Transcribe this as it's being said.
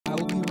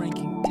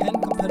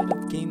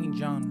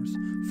genres,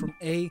 from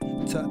A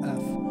to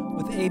F,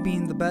 with A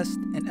being the best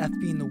and F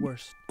being the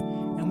worst.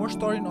 And we're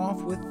starting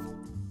off with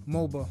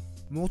MOBA,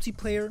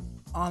 Multiplayer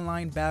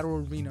Online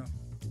Battle Arena,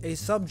 a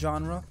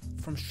subgenre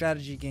from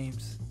strategy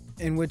games,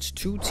 in which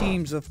two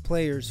teams of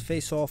players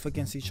face off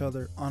against each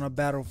other on a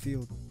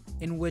battlefield,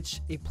 in which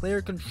a player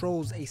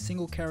controls a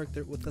single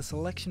character with a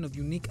selection of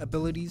unique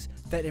abilities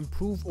that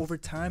improve over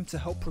time to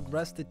help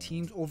progress the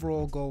team's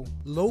overall goal.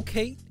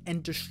 Locate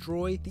and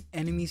destroy the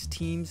enemy's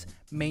team's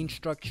main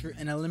structure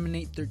and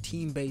eliminate their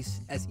team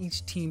base as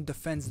each team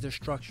defends their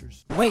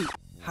structures. Wait,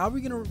 how are we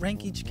going to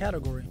rank each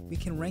category? We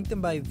can rank them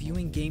by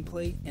viewing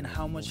gameplay and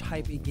how much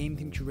hype a game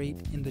can create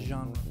in the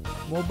genre.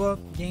 MOBA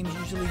games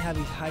usually have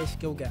a high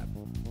skill gap,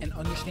 and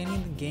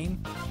understanding the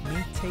game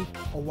may take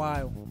a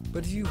while.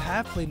 But if you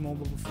have played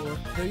MOBA before,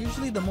 they're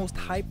usually the most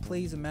hype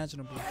plays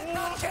imaginable.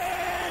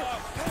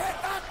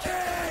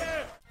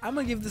 I'm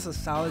gonna give this a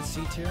solid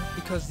C tier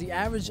because the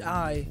average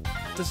eye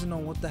doesn't know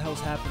what the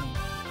hell's happening.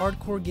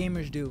 Hardcore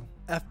gamers do.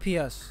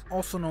 FPS,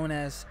 also known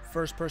as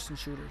first-person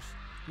shooters,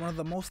 one of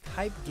the most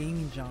hyped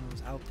gaming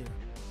genres out there.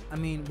 I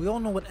mean, we all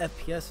know what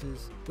FPS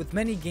is, with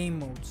many game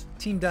modes,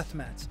 team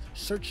deathmatch,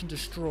 search and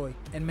destroy,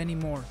 and many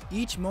more.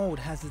 Each mode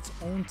has its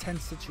own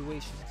tense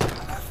situations.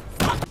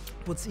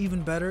 What's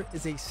even better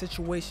is a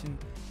situation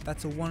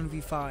that's a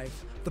 1v5.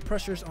 The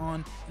pressure's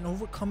on, and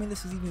overcoming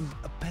this is even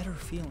a better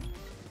feeling.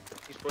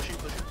 He's pushing.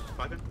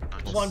 5 in.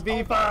 Nice.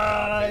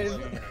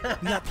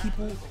 1v5! You got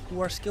people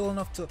who are skilled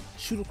enough to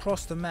shoot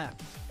across the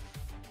map.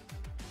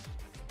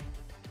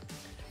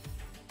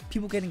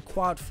 People getting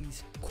quad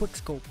feeds, quick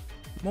scope.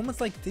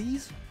 Moments like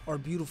these are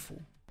beautiful,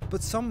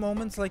 but some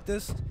moments like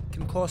this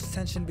can cause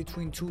tension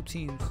between two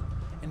teams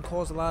and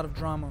cause a lot of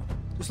drama.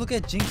 Just look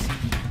at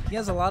Jinxie. He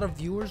has a lot of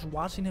viewers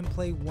watching him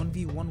play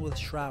 1v1 with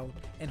Shroud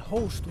and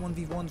host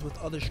 1v1s with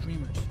other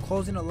streamers,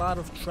 causing a lot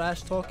of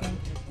trash talking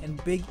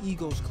and big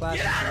egos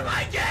clashing. Get out of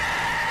my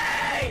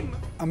game!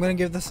 I'm gonna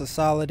give this a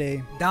solid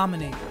A.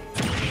 Dominate.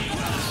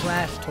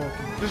 Trash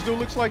talking. This dude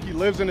looks like he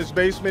lives in his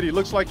basement. He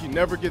looks like he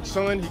never gets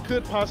sun. He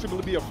could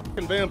possibly be a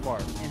fucking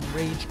vampire. And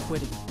rage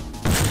quitting.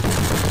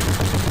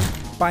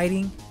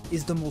 Fighting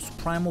is the most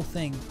primal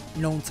thing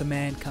known to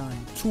mankind.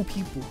 Two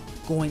people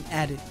going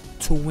at it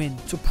to win,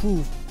 to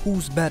prove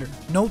who's better.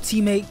 No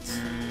teammates,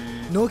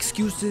 no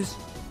excuses,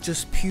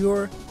 just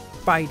pure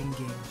fighting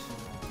games.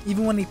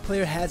 Even when a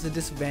player has a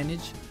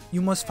disadvantage,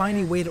 you must find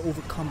a way to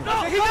overcome it. He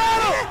got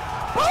him!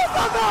 Both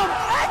of them!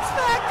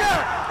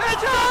 X-Factor!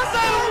 It's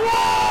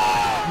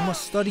awesome! You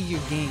must study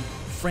your game,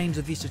 frames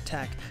of each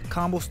attack,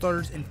 combo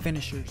starters and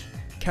finishers,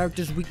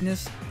 character's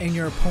weakness and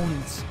your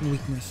opponent's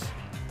weakness,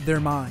 their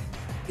mind.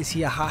 Is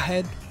he a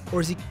hothead, or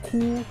is he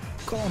cool,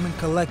 calm, and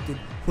collected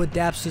who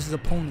adapts to his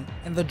opponent?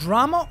 And the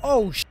drama?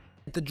 Oh shit,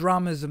 the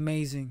drama is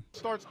amazing.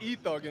 Starts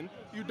e-thugging.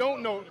 You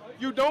don't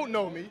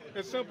know me.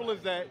 As simple as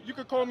that. You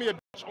could call me a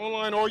bitch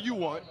online all you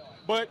want,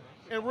 but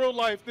in real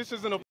life, this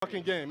isn't a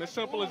fucking game. As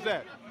simple as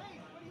that.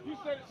 You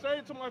say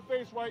it to my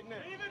face right now.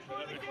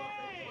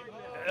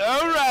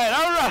 All right.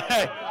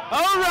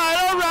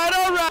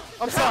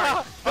 I'm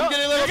sorry. I'm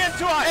getting a little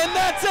too high. And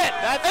that's it.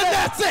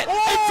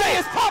 And Jay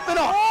is popping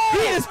off.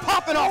 He is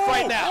popping off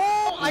right now.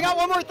 I got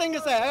one more thing to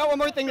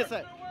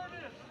say.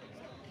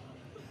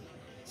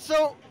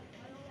 So,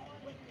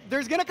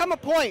 there's going to come a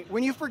point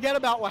when you forget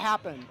about what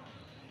happened,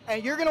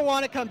 and you're going to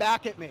want to come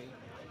back at me.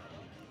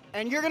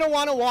 And you're going to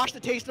want to wash the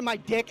taste of my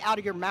dick out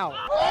of your mouth.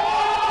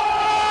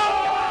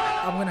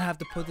 I'm going to have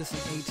to put this in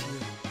A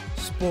tier.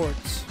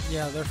 Sports.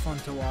 Yeah, they're fun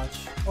to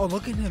watch. Oh,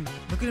 look at him.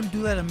 Look at him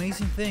do that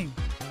amazing thing.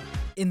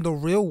 In the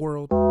real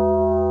world,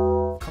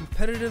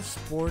 competitive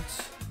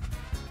sports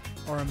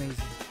are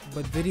amazing.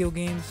 But video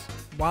games,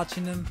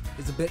 watching them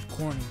is a bit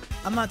corny.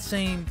 I'm not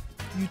saying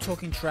you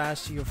talking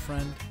trash to your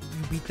friend,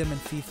 you beat them in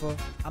FIFA.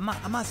 I'm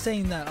not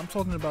saying that. I'm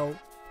talking about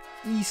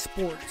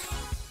esports.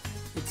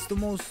 It's the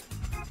most...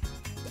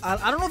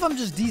 I don't know if I'm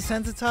just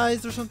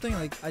desensitized or something.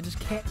 Like, I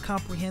just can't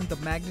comprehend the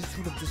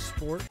magnitude of this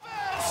sport.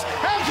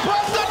 And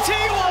put the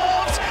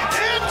T-Wolves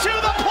into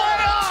the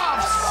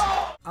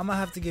playoffs! I'm gonna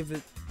have to give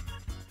it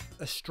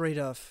a straight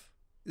F.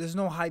 There's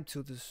no hype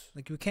to this.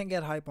 Like, you can't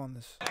get hype on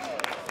this.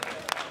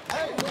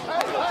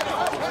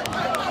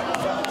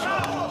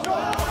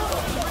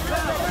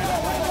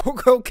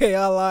 Okay,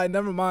 I lied.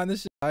 Never mind.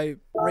 This shit hype.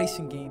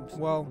 Racing games.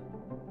 Well,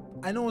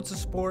 I know it's a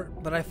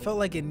sport, but I felt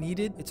like it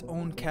needed its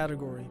own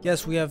category.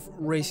 Yes, we have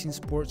racing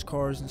sports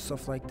cars and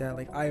stuff like that,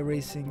 like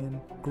iRacing and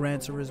Gran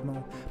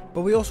Turismo,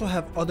 but we also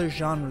have other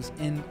genres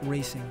in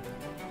racing.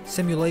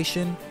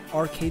 Simulation,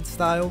 arcade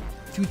style,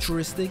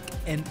 futuristic,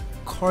 and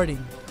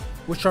karting,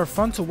 which are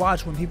fun to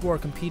watch when people are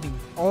competing.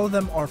 All of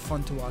them are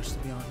fun to watch, to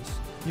be honest.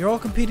 You're all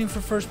competing for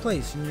first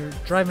place, and you're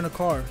driving a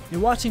car.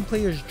 You're watching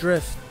players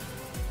drift,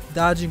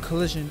 dodging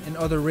collision, and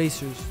other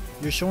racers.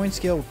 You're showing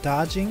skill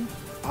dodging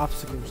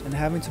obstacles and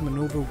having to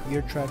maneuver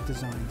weird track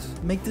designs.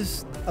 Make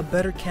this a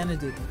better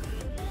candidate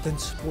than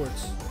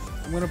sports.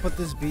 I'm gonna put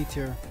this B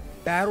tier.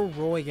 Battle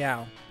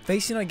Royale.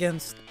 Facing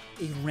against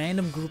a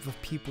random group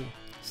of people,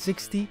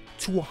 60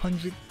 to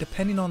 100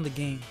 depending on the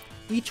game.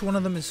 Each one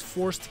of them is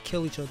forced to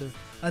kill each other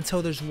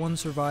until there's one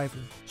survivor.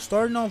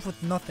 Starting off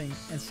with nothing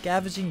and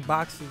scavenging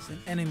boxes and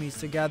enemies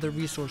to gather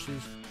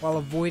resources while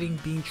avoiding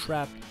being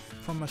trapped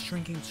from a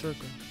shrinking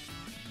circle.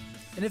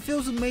 And it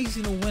feels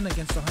amazing to win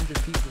against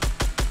 100 people.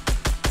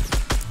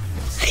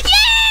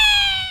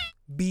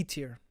 B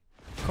tier.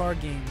 Card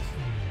games.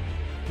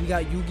 We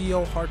got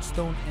Yu-Gi-Oh!,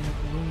 Hearthstone, and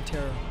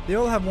Runeterra. They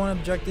all have one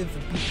objective to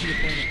beat the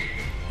opponent.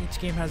 Each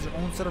game has their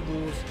own set of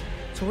rules,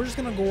 so we're just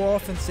gonna go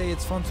off and say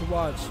it's fun to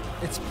watch.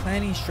 It's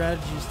planning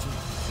strategies to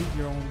beat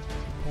your own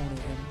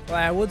opponent. And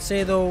I would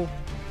say though,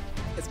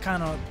 it's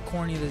kind of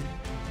corny to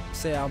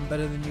say I'm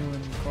better than you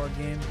in the card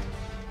game.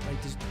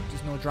 Like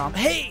there's no drama.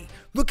 Hey,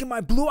 look at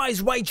my blue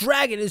eyes white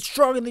dragon. It's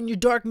stronger than your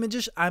dark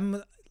magician.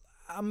 I'm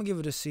gonna give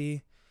it a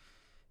C.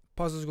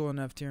 Puzzles go in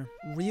F tier.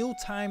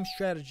 Real-time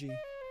strategy,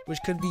 which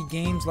could be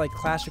games like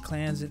Clash of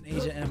Clans and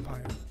Age of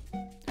Empire.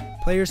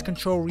 Players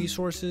control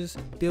resources,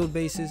 build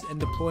bases, and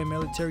deploy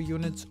military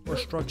units or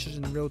structures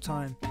in real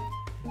time.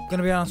 I'm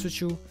gonna be honest with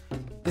you,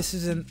 this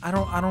isn't. I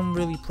don't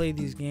really play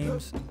these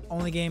games.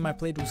 Only game I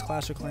played was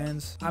Clash of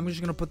Clans. I'm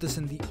just gonna put this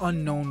in the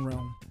unknown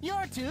realm.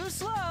 You're too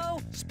slow.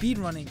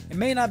 Speedrunning. It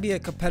may not be a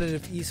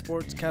competitive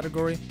esports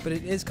category, but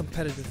it is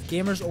competitive.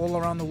 Gamers all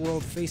around the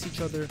world face each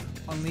other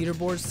on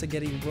leaderboards to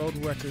get a world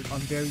record on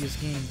various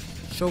games,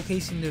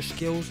 showcasing their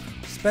skills,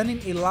 spending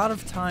a lot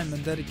of time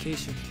and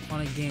dedication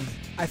on a game.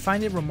 I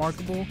find it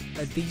remarkable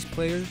that these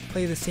players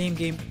play the same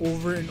game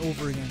over and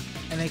over again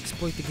and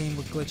exploit the game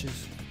with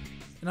glitches.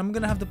 And I'm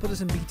gonna have to put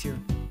this in B tier.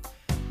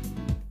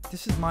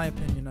 This is my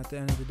opinion at the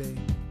end of the day.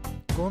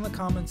 Go in the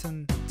comments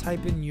and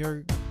type in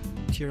your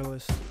tier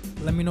list.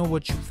 Let me know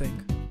what you think.